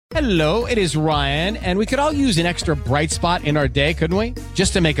Hello, it is Ryan, and we could all use an extra bright spot in our day, couldn't we?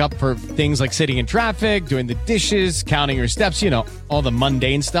 Just to make up for things like sitting in traffic, doing the dishes, counting your steps, all the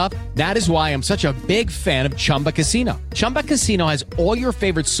mundane stuff. That is why I'm such a big fan of Chumba Casino. Chumba Casino has all your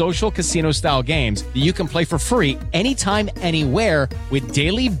favorite social casino-style games that you can play for free anytime, anywhere with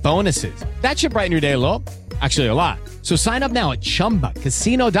daily bonuses. That should brighten your day a little. Actually, a lot. So sign up now at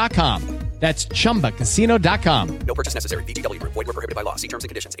ChumbaCasino.com. That's ChumbaCasino.com. No purchase necessary. VGW Group. Void where prohibited by law. See terms and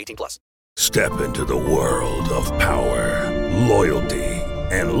conditions. 18+. Step into the world of power, loyalty,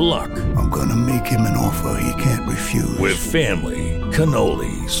 and luck. I'm gonna make him an offer he can't refuse. With family,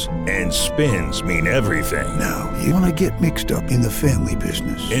 cannolis, and spins mean everything. Now, you wanna get mixed up in the family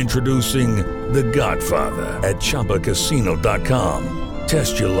business. Introducing The Godfather at ChumbaCasino.com.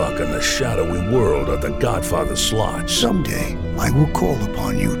 Test your luck in the shadowy world of The Godfather slot. Someday, I will call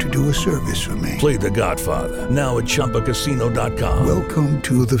upon you to do a service for me. Play The Godfather, now at ChumbaCasino.com. Welcome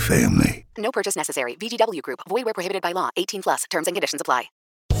to the family. No purchase necessary. VGW Group. Void where prohibited by law. 18+. Terms and conditions apply.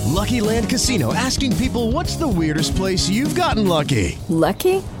 Lucky Land Casino, asking people, what's the weirdest place you've gotten lucky?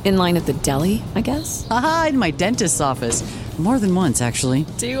 Lucky? In line at the deli, I guess? Aha, in my dentist's office. More than once, actually.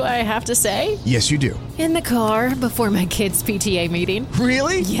 Do I have to say? Yes, you do. In the car before my kids' PTA meeting.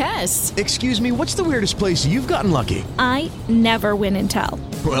 Really? Yes. Excuse me, what's the weirdest place you've gotten lucky? I never win and tell.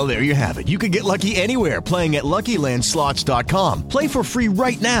 Well, there you have it. You can get lucky anywhere, playing at LuckyLandSlots.com. Play for free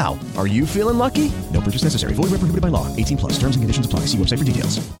right now. Are you feeling lucky? No purchase necessary. Void where prohibited by law. 18+. Terms and conditions apply. See website for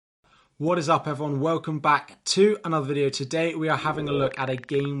details. What is up, everyone? Welcome back to another video. Today we are having a look at a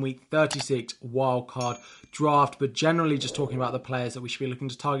game week 36 wildcard draft, but generally just talking about the players that we should be looking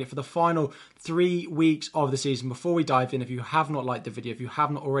to target for the final 3 weeks of the season. Before we dive in, if you have not liked the video, if you have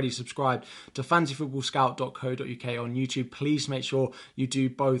not already subscribed to fantasyfootballscout.co.uk on YouTube, please make sure you do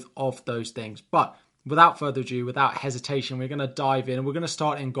both of those things. But without further ado, without hesitation, we're going to dive in and we're going to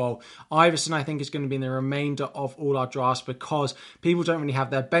start in goal. Iverson, I think, is going to be in the remainder of all our drafts because people don't really have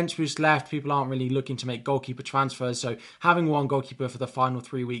their bench boost left. People aren't really looking to make goalkeeper transfers. So having one goalkeeper for the final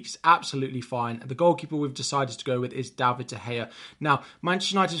 3 weeks is absolutely fine. The goalkeeper we've decided to go with is David De Gea. Now,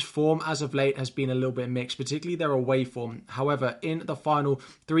 Manchester United's form as of late has been a little bit mixed, particularly their away form. However, in the final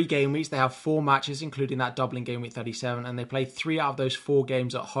 3 game weeks, they have 4 matches, including that double in game week 37, and they play 3 out of those 4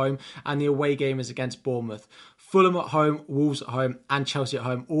 games at home, and the away game is against Bournemouth. Fulham at home, Wolves at home, and Chelsea at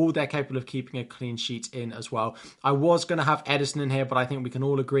home, all they're capable of keeping a clean sheet in as well. I was going to have Edison in here, but I think we can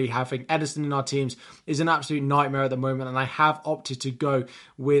all agree having Edison in our teams is an absolute nightmare at the moment, and I have opted to go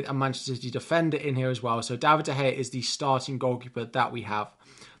with a Manchester City defender in here as well. So David De Gea is the starting goalkeeper that we have.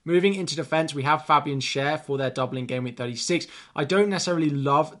 Moving into defence, we have Fabian Schär for their double in game week 36. I don't necessarily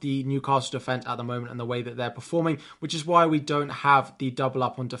love the Newcastle defence at the moment and the way that they're performing, which is why we don't have the double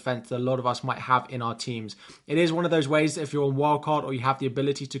up on defence that a lot of us might have in our teams. It is one of those ways that if you're on wildcard or you have the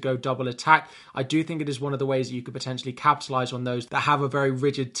ability to go double attack, I do think it is one of the ways that you could potentially capitalise on those that have a very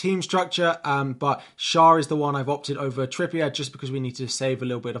rigid team structure. But Schär is the one I've opted over Trippier just because we need to save a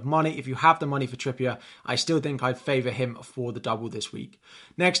little bit of money. If you have the money for Trippier, I still think I'd favour him for the double this week.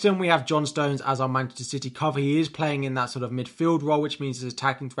 Next in, we have John Stones as our Manchester City cover. He is playing in that sort of midfield role, which means his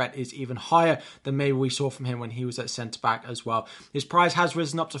attacking threat is even higher than maybe we saw from him when he was at centre-back as well. His price has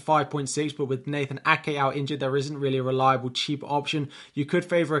risen up to 5.6, but with Nathan Ake out injured, there isn't really a reliable, cheap option. You could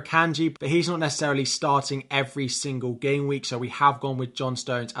favour a Kanji, but he's not necessarily starting every single game week, so we have gone with John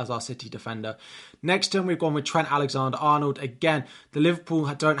Stones as our City defender. Next turn, we've gone with Trent Alexander-Arnold. Again, the Liverpool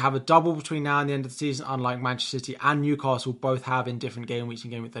don't have a double between now and the end of the season, unlike Manchester City and Newcastle both have in different game weeks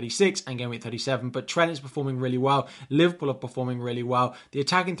in game week 36 and game week 37. But Trent is performing really well. Liverpool are performing really well. The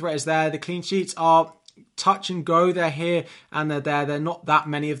attacking threat is there. The clean sheets are touch and go. They're here and they're there. They're not that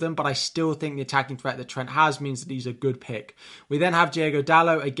many of them, but I still think the attacking threat that Trent has means that he's a good pick. We then have Diego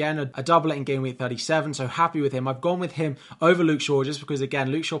Dallo, again, a double in game week 37, so happy with him. I've gone with him over Luke Shaw just because,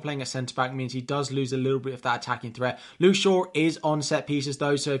 again, Luke Shaw playing at centre-back means he does lose a little bit of that attacking threat. Luke Shaw is on set pieces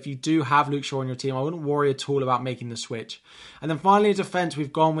though, so if you do have Luke Shaw on your team, I wouldn't worry at all about making the switch. And then finally in defence,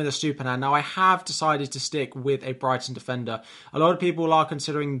 we've gone with a Stupinan. Now, I have decided to stick with a Brighton defender. A lot of people are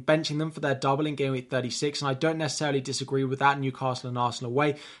considering benching them for their double in game week 36, and I don't necessarily disagree with that, Newcastle and Arsenal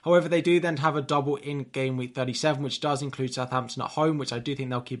away. However, they do then have a double in game week 37, which does include Southampton at home, which I do think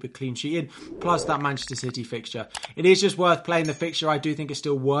they'll keep a clean sheet in, plus that Manchester City fixture. It is just worth playing the fixture. I do think it's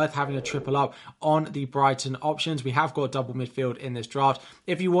still worth having a triple up on the Brighton options. We have got a double midfield in this draft.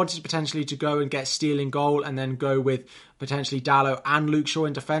 If you wanted potentially to go and get Steele in goal and then go with potentially Dalot and Luke Shaw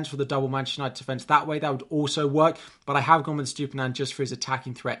in defence for the double Manchester United defence that way. That would also work, but I have gone with Stupinan just for his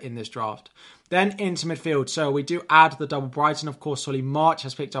attacking threat in this draft. Then into midfield. So we do add the double Brighton. Of course, Solly March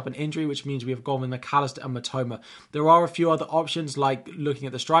has picked up an injury, which means we have gone with McAllister and Matoma. There are a few other options, like looking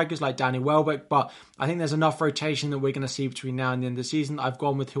at the strikers, like Danny Welbeck, but I think there's enough rotation that we're going to see between now and the end of the season. I've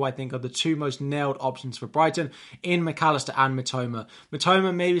gone with who I think are the two most nailed options for Brighton in McAllister and Matoma.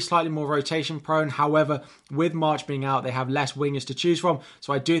 Matoma may be slightly more rotation prone. However, with March being out, they have less wingers to choose from.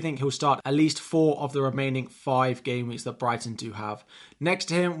 So I do think he'll start at least 4 of the remaining 5 game weeks that Brighton do have. Next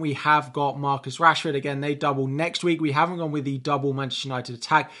to him, we have got Marcus Rashford. Again, they double next week. We haven't gone with the double Manchester United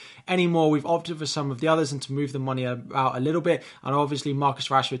attack anymore. We've opted for some of the others and to move the money out a little bit. And obviously, Marcus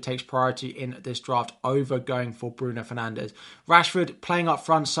Rashford takes priority in this draft over going for Bruno Fernandes. Rashford playing up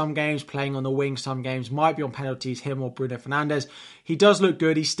front some games, playing on the wing some games, might be on penalties, him or Bruno Fernandes. He does look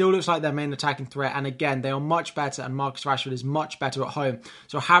good. He still looks like their main attacking threat. And again, they are much better and Marcus Rashford is much better at home.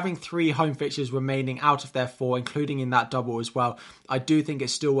 So having 3 home fixtures remaining out of their 4, including in that double as well, I do think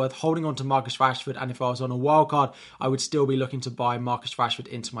it's still worth holding on to Marcus Rashford. And if I was on a wildcard, I would still be looking to buy Marcus Rashford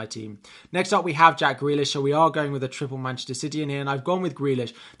into my team. Next up, we have Jack Grealish. So we are going with a triple Manchester City in here. And I've gone with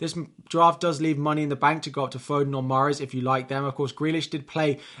Grealish. This draft does leave money in the bank to go up to Foden or Mahrez if you like them. Of course, Grealish did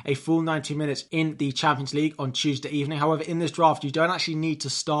play a full 90 minutes in the Champions League on Tuesday evening. However, in this draft, you don't actually need to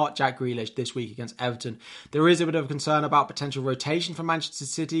start Jack Grealish this week against Everton. There is a bit of concern about potential rotation for Manchester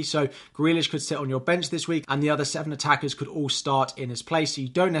City, so Grealish could sit on your bench this week and the other 7 attackers could all start in his place, so you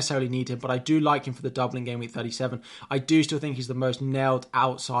don't necessarily need him, but I do like him for the doubling game week 37. I do still think he's the most nailed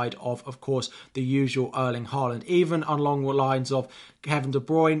outside of course, the usual Erling Haaland. Even along the lines of Kevin De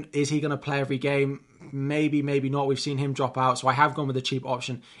Bruyne, is he going to play every game? Maybe, maybe not. We've seen him drop out, so I have gone with a cheap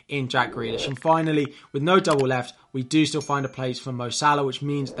option in Jack Grealish. And finally, with no double left, we do still find a place for Mo Salah, which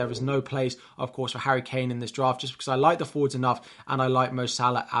means there is no place, of course, for Harry Kane in this draft, just because I like the forwards enough and I like Mo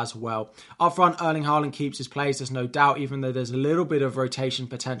Salah as well. Up front, Erling Haaland keeps his place, there's no doubt, even though there's a little bit of rotation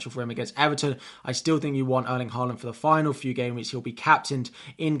potential for him against Everton. I still think you want Erling Haaland for the final few game weeks. He'll be captained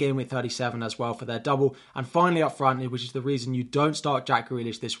in game week 37 as well for their double. And finally up front, which is the reason you don't start Jack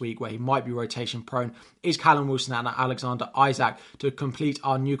Grealish this week, where he might be rotation prone, is Callum Wilson and Alexander Isak to complete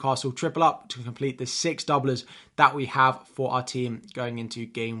our Newcastle triple up, to complete the 6 doublers that we have for our team going into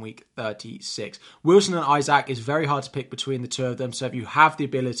game week 36. Wilson and Isak is very hard to pick between the two of them, so if you have the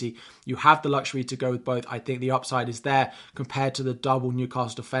ability, you have the luxury to go with both, I think the upside is there compared to the double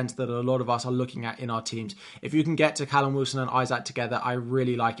Newcastle defence that a lot of us are looking at in our teams. If you can get to Callum Wilson and Isak together, I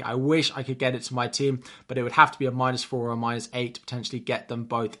really like it. I wish I could get it to my team, but it would have to be a -4 or a -8 to potentially get them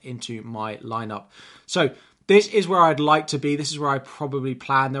both into my lineup. So this is where I'd like to be. This is where I probably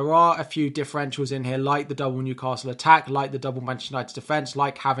plan. There are a few differentials in here, like the double Newcastle attack, like the double Manchester United defence,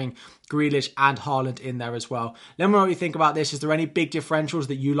 like having Grealish and Haaland in there as well. Let me know what you think about this. Is there any big differentials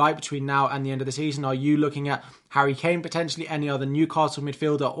that you like between now and the end of the season? Are you looking at Harry Kane, potentially any other Newcastle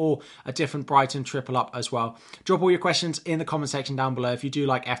midfielder, or a different Brighton triple up as well? Drop all your questions in the comment section down below. If you do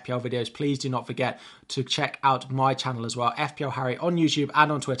like FPL videos, please do not forget to check out my channel as well, FPL Harry on YouTube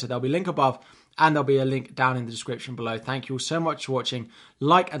and on Twitter. There'll be a link above and there'll be a link down in the description below. Thank you all so much for watching.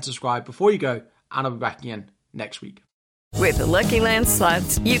 Like and subscribe before you go, and I'll be back again next week. With the Lucky Land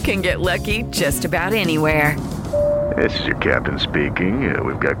Slots, you can get lucky just about anywhere. This is your captain speaking.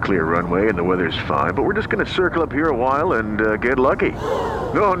 We've got clear runway and the weather's fine, but we're just going to circle up here a while and get lucky.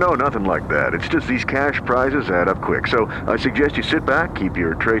 No, nothing like that. It's just these cash prizes add up quick. So I suggest you sit back, keep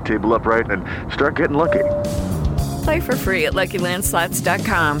your tray table upright, and start getting lucky. Play for free at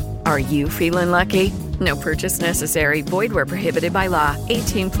LuckyLandSlots.com. Are you feeling lucky? No purchase necessary. Void where prohibited by law.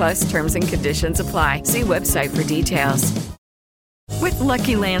 18+ terms and conditions apply. See website for details. With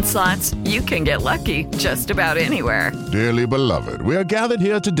Lucky Land Slots, you can get lucky just about anywhere. Dearly beloved, we are gathered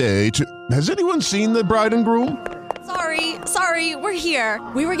here today to... Has anyone seen the bride and groom? Sorry, we're here.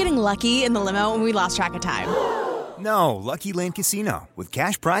 We were getting lucky in the limo and we lost track of time. No, Lucky Land Casino, with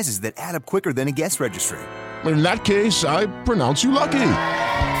cash prizes that add up quicker than a guest registry. In that case, I pronounce you lucky.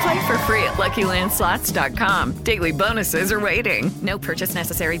 Play for free at LuckyLandSlots.com. Daily bonuses are waiting. No purchase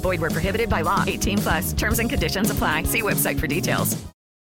necessary. Void where prohibited by law. 18+. Terms and conditions apply. See website for details.